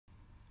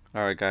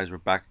Alright guys, we're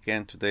back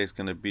again. Today's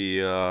gonna be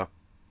a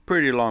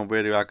pretty long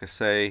video, I could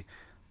say.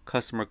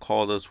 Customer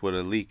called us with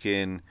a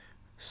leaking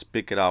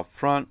spigot out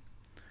front.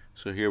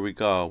 So here we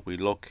go. We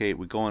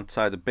go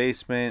inside the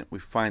basement, we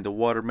find the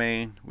water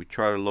main, we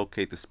try to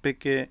locate the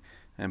spigot,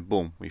 and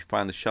boom, we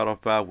find the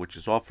shutoff valve, which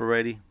is off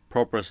already.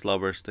 ProPress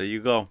lovers, there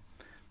you go.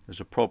 There's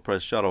a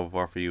ProPress shutoff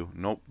valve for you.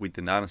 Nope, we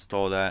did not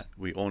install that.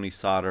 We only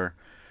solder.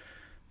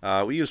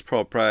 We use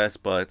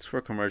ProPress, but it's for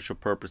commercial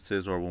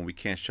purposes or when we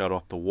can't shut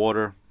off the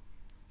water.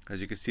 As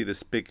you can see, the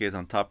spigot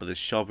on top of the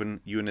shoving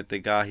unit they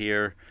got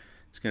here.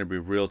 It's going to be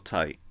real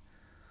tight.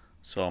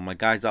 So my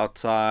guy's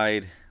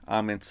outside.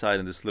 I'm inside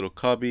in this little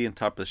cubby on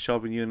top of the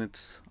shoving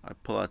units. I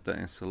pull out the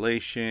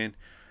insulation.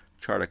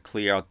 Try to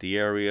clear out the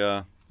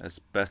area as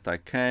best I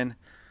can.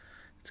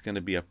 It's going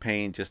to be a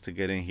pain just to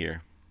get in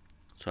here.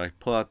 So I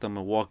pull out the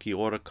MILWAUKEE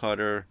auto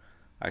cutter.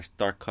 I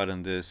start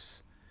cutting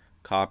this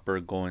copper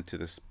going to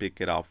the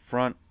spigot out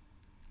front.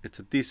 It's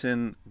a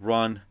decent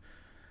run.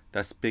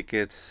 That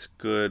spigot's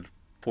good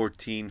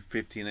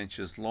 14-15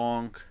 inches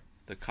long,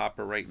 the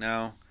copper right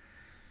now.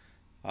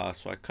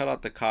 So I cut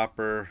out the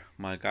copper.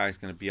 My guy's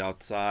gonna be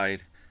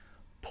outside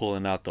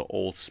pulling out the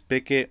old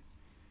spigot,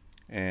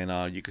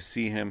 and you can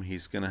see him.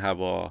 He's gonna have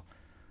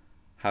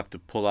to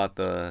pull out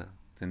the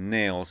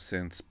nails,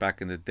 since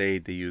back in the day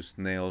they used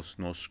nails,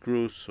 no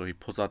screws. So he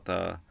pulls out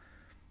the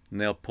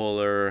nail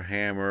puller,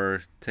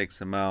 hammer, takes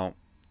them out,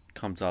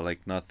 comes out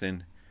like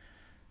nothing.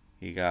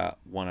 He got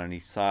one on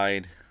each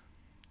side.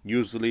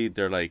 Usually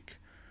they're like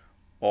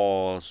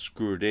all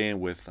screwed in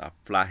with a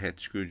flathead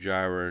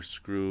screwdriver,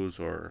 screws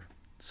or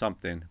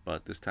something,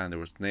 but this time there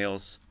was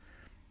nails.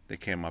 They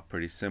came out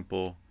pretty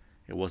simple.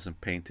 It wasn't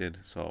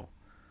painted. So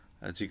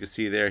as you can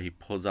see there, he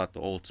pulls out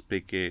the old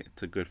spigot.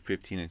 It's a good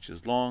 15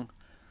 inches long.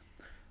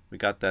 We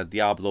got that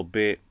Diablo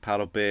bit,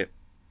 paddle bit.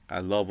 I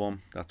love them.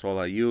 That's all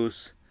I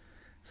use.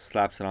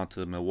 Slaps it onto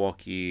the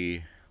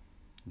MILWAUKEE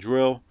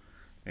drill,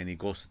 and he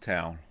goes to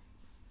town.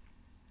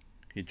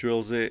 He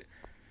drills it.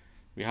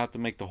 We have to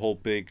make the hole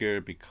bigger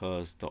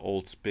because the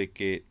old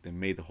spigot, they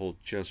made the hole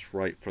just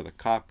right for the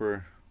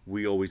copper.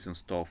 We always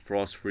install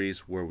frost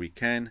freeze where we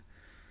can.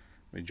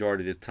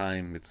 Majority of the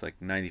time, it's like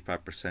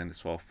 95%,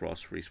 it's all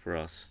frost freeze for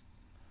us.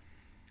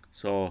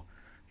 So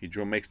he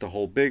makes the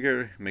hole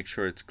bigger, make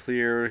sure it's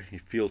clear. He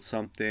feels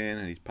something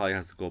and he probably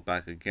has to go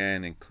back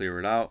again and clear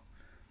it out.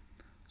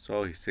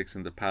 So he sticks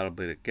in the paddle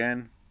bit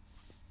again.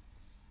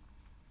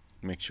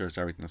 Make sure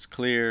everything's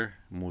clear,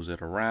 moves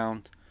it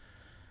around.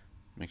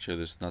 Make sure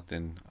there's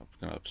nothing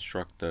going to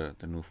obstruct the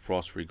new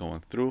frost free going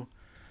through.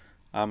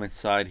 I'm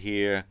inside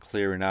here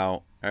clearing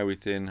out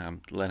everything.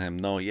 I'm letting him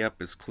know,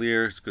 yep, it's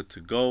clear, it's good to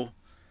go.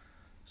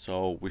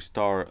 So we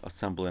start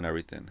assembling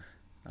everything.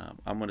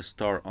 I'm going to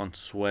start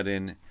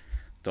unsweating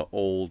the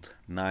old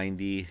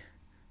 90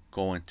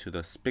 going to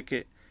the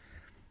spigot.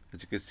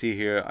 As you can see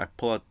here, I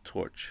pull out the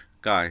torch.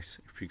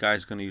 Guys, if you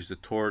guys are going to use the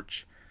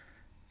torch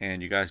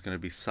and you guys are going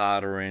to be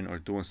soldering or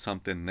doing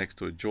something next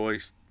to a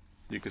joist,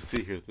 you can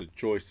see here the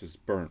joist is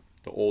burnt.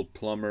 The old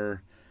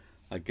plumber,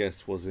 I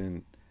guess,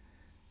 wasn't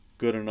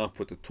good enough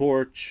with the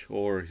torch,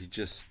 or he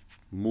just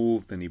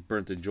moved and he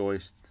burnt the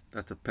joist.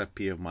 That's a pet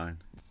peeve of mine.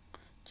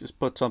 Just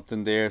put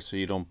something there so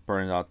you don't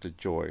burn out the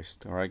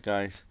joist. Alright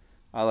guys,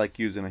 I like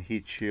using a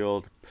heat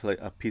shield,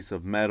 a piece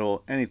of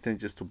metal, anything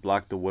just to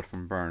block the wood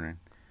from burning.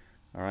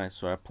 Alright,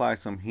 so I apply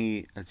some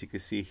heat. As you can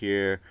see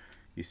here,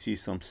 you see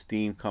some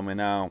steam coming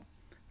out.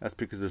 That's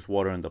because there's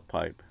water in the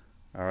pipe.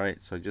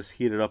 Alright, so just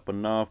heat it up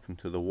enough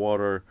until the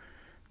water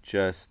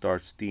just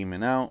starts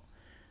steaming out.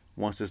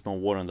 Once there's no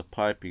water in the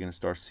pipe, you're going to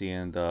start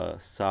seeing the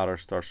solder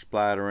start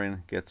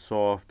splattering, get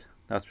soft.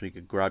 That's when you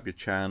can grab your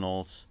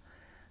channels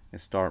and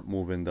start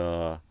moving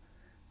the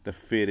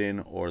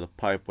fitting or the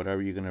pipe,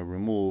 whatever you're going to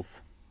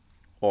remove,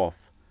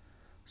 off.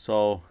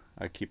 So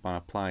I keep on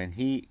applying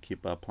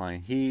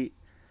heat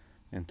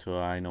until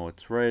I know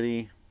it's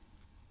ready.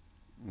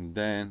 And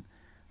then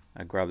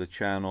I grab the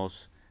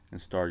channels and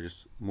start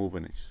just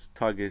moving it. Just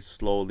tug it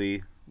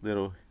slowly,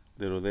 little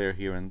there,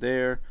 here and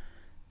there,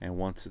 and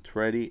once it's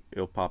ready,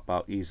 it'll pop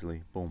out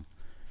easily. Boom.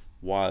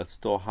 While it's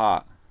still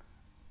hot,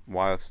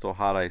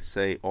 I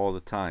say all the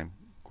time,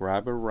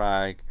 grab a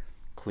rag,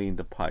 clean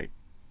the pipe.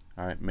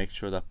 Alright, make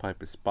sure that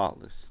pipe is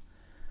spotless.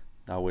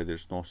 That way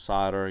there's no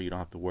solder, you don't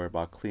have to worry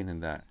about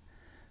cleaning that.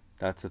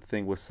 That's the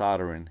thing with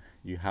soldering.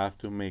 You have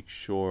to make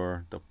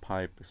sure the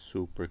pipe is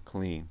super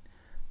clean.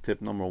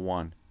 Tip number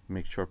 1,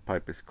 make sure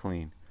pipe is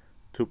clean.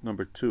 Tip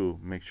number 2,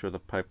 make sure the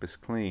pipe is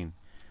clean.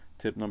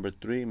 Tip number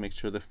 3, make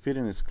sure the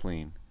fitting is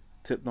clean.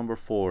 Tip number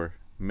 4,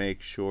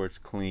 make sure it's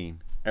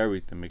clean.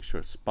 Everything, make sure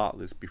it's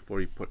spotless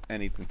before you put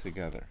anything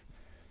together.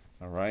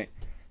 Alright,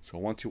 so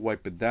once you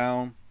wipe it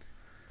down,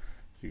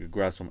 you can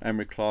grab some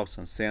emery cloth,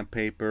 some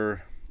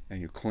sandpaper,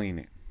 and you clean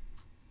it.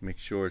 Make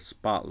sure it's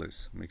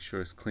spotless. Make sure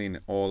it's clean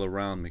all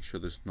around. Make sure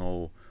there's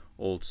no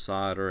old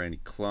solder, any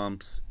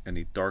clumps,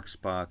 any dark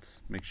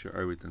spots. Make sure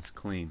everything's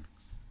clean.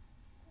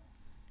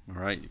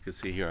 Alright, you can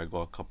see here I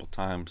go a couple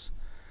times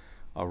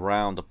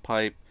around the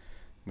pipe,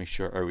 make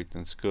sure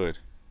everything's good.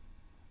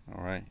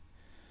 Alright,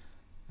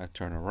 I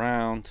turn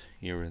around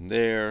here and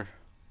there,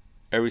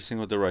 every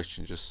single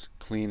direction, just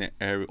clean it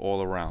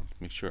all around,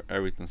 make sure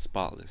everything's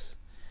spotless.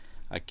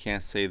 I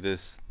can't say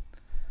this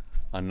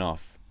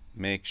enough,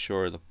 make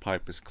sure the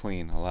pipe is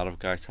clean. A lot of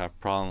guys have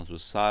problems with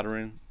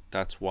soldering.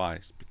 That's why,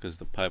 it's because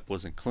the pipe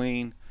wasn't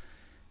clean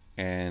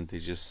and they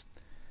just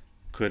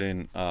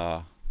couldn't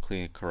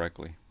clean it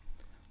correctly.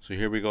 So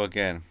here we go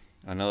again.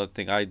 Another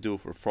thing I do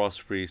for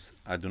frost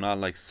freeze, I do not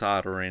like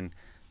soldering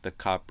the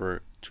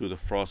copper to the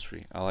frost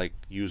free. I like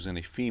using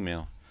a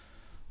female.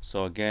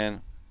 So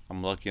again,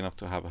 I'm lucky enough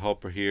to have a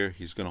helper here.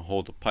 He's gonna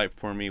hold the pipe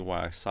for me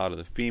while I solder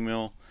the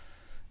female.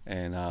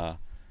 And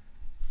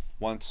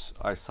once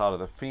I solder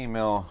the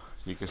female,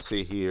 you can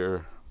see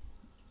here,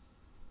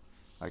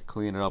 I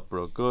clean it up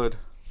real good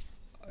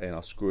and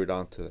I'll screw it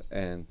onto the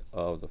end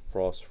of the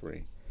frost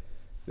free.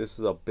 This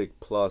is a big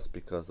plus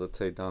because let's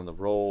say down the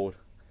road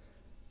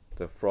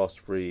the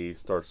frost free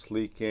starts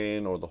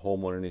leaking or the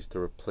homeowner needs to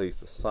replace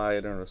the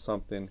siphon or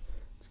something,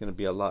 it's going to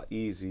be a lot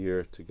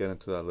easier to get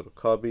into that little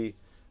cubby,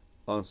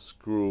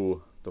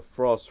 unscrew the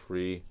frost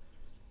free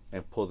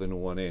and pull the new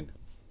one in.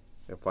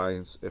 If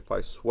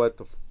I sweat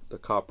the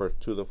copper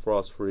to the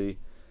frost free,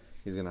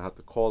 he's going to have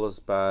to call us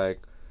back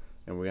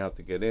and we have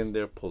to get in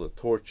there, pull the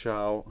torch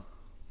out.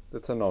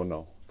 That's a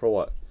no-no. For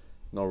what?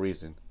 No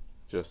reason.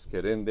 Just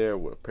get in there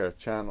with a pair of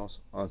channels,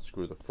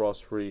 unscrew the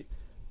frost free,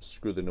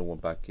 screw the new one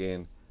back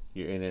in.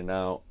 You're in and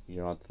out,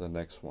 you're on to the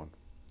next one.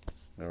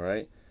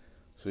 Alright,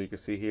 so you can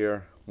see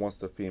here, once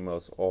the female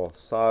is all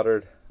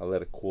soldered, I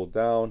let it cool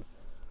down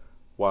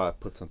while I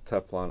put some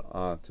Teflon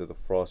onto the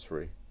frost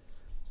free.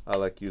 I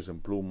like using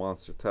Blue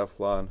Monster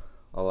Teflon.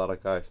 A lot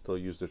of guys still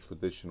use the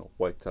traditional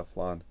white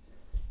Teflon.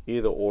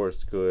 Either or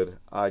is good.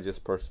 I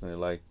just personally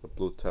like the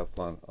blue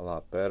Teflon a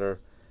lot better.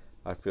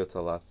 I feel it's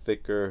a lot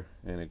thicker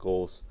and it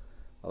goes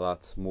a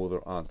lot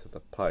smoother onto the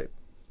pipe.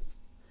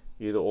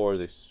 Either or,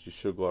 you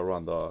should go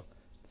around the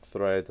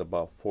threads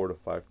about 4 to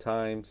 5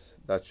 times.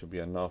 That should be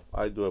enough.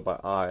 I do it by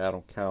eye, I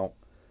don't count.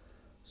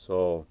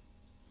 So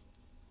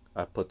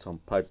I put some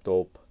pipe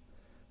dope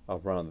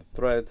around the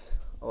threads.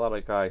 A lot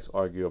of guys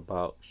argue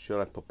about, should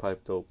I put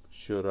pipe dope,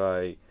 should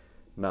I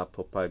not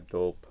put pipe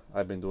dope.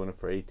 I've been doing it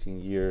for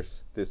 18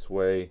 years this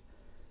way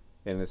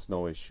and it's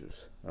no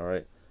issues.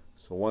 Alright,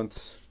 so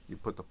once you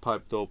put the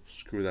pipe dope,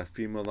 screw that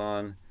female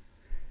on.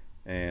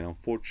 And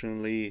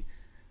unfortunately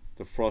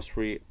the frost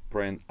free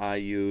brand I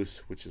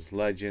use, which is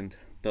Legend,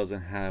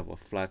 doesn't have a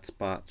flat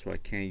spot, so I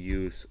can't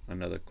use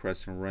another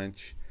crescent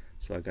wrench,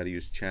 so I got to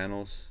use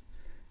channels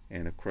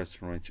and a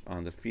crescent wrench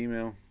on the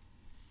female.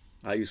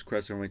 I use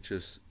crescent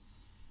wrenches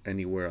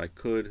anywhere I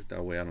could,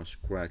 that way I don't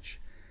scratch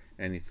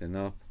anything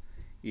up.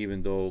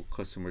 Even though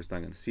customers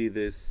not going to see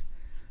this,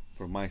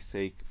 for my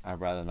sake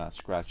I'd rather not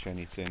scratch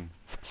anything.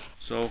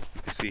 So you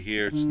can see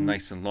here it's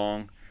nice and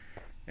long,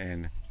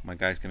 and my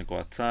guy's going to go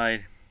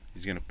outside,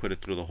 he's going to put it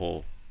through the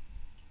hole.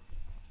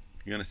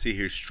 You're going to see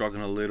here he's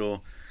struggling a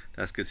little.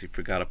 That's because he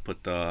forgot to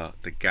put the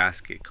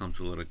gasket. It comes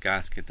with a little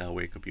gasket, that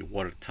way it could be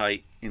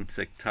watertight,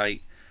 insect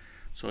tight.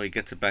 So he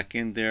gets it back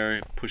in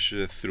there, pushes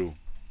it through.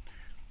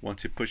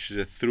 Once he pushes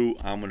it through,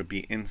 I'm going to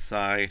be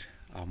inside.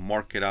 I'll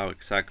mark it out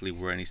exactly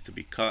where it needs to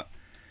be cut,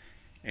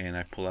 and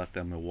I pull out the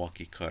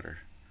MILWAUKEE cutter.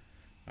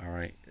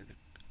 Alright,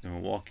 the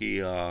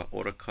MILWAUKEE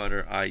auto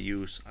cutter I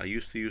used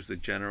to use the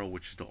General,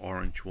 which is the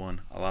orange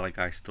one. A lot of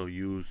guys still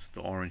use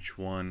the orange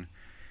one.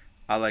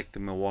 I like the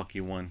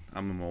MILWAUKEE one.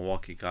 I'm a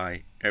MILWAUKEE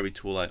guy. Every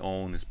tool I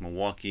own is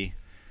MILWAUKEE.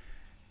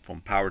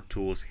 From power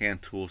tools,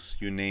 hand tools,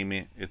 you name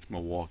it, it's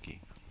MILWAUKEE.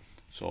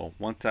 So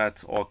once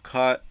that's all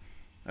cut,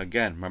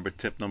 again, remember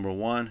tip number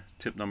 1,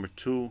 tip number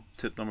 2,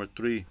 tip number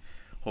 3.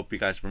 Hope you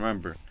guys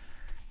remember.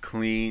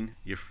 Clean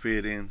your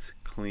fittings,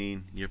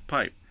 clean your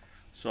pipe.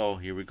 So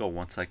here we go.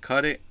 Once I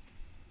cut it,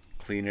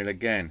 clean it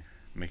again.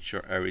 Make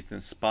sure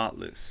everything's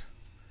spotless.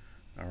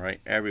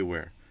 Alright,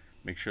 everywhere.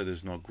 Make sure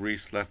there's no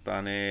grease left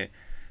on it.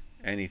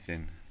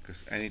 Anything,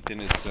 because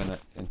anything is gonna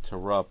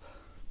interrupt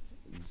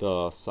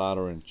the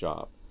soldering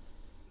job.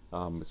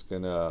 It's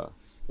gonna,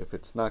 if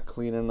it's not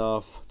clean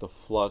enough, the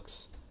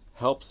flux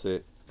helps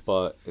it,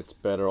 but it's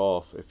better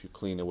off if you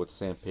clean it with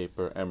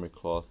sandpaper, emery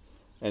cloth,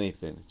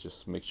 anything.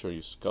 Just make sure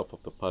you scuff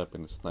up the pipe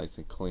and it's nice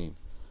and clean.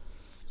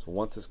 So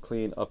once it's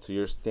clean up to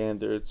your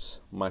standards,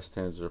 my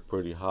standards are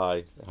pretty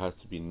high. It has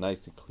to be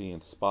nice and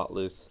clean,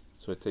 spotless.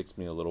 So it takes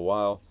me a little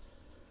while.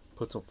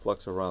 Put some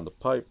flux around the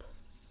pipe,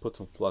 put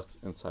some flux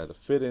inside the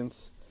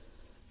fittings,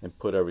 and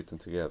put everything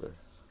together.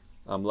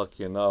 I'm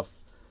lucky enough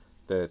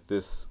that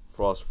this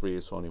frost free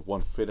is only one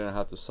fitting I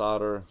have to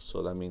solder,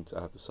 so that means I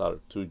have to solder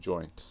 2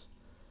 joints,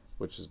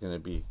 which is going to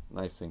be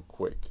nice and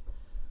quick.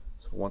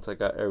 So once I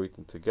got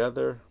everything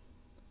together,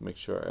 make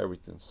sure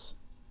everything's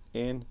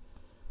in.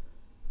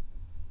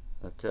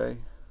 Okay,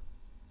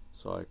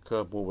 so I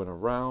kept moving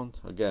around.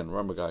 Again,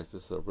 remember guys,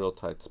 this is a real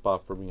tight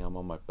spot for me. I'm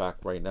on my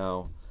back right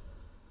now,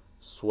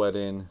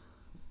 sweating.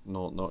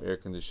 No air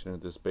conditioner in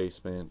this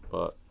basement,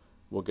 but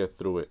we'll get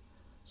through it.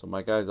 So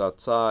my guy's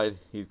outside.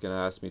 He's gonna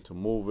ask me to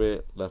move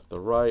it left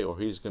or right, or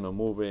he's gonna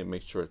move it and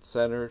make sure it's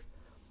centered,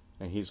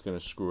 and he's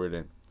gonna screw it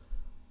in.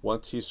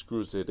 Once he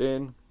screws it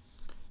in,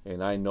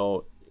 and I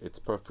know it's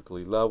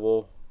perfectly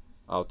level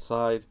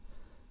outside,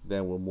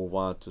 then we'll move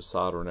on to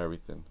soldering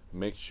everything.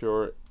 Make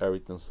sure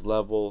everything's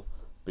level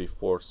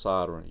before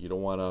soldering. You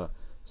don't want to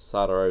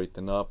solder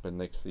everything up and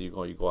next thing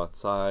you go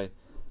outside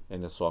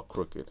and it's all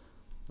crooked.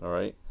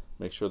 Alright,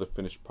 make sure the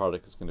finished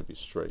product is going to be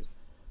straight.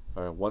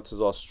 Alright, once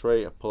it's all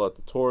straight, I pull out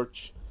the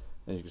torch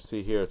and you can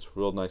see here it's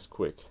real nice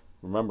quick.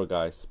 Remember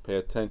guys, pay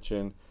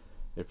attention.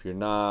 If you're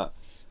not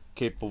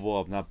capable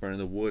of not burning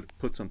the wood,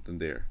 put something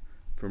there.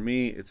 For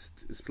me,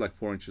 it's like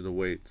 4 inches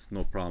away. It's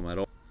no problem at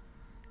all.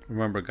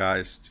 Remember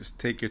guys, just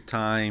take your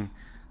time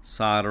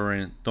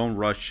soldering. Don't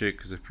rush it,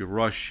 because if you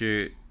rush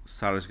it,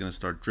 solder is going to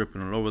start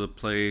dripping all over the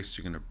place.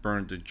 You're going to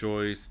burn the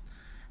joist,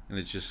 and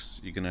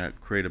you're going to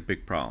create a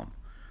big problem.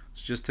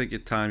 So just take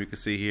your time. You can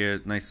see here,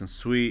 nice and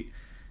sweet,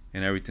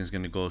 and everything's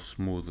going to go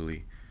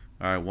smoothly.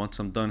 Alright, once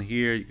I'm done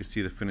here, you can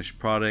see the finished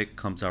product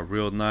comes out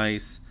real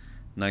nice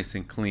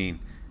and clean.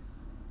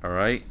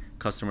 Alright,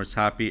 customer's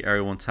happy,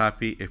 everyone's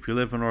happy. If you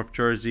live in North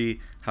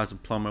Jersey, have some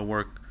plumbing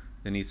work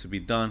that needs to be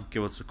done,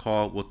 give us a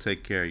call. We'll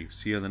take care of you.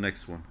 See you in the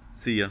next one.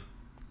 See ya.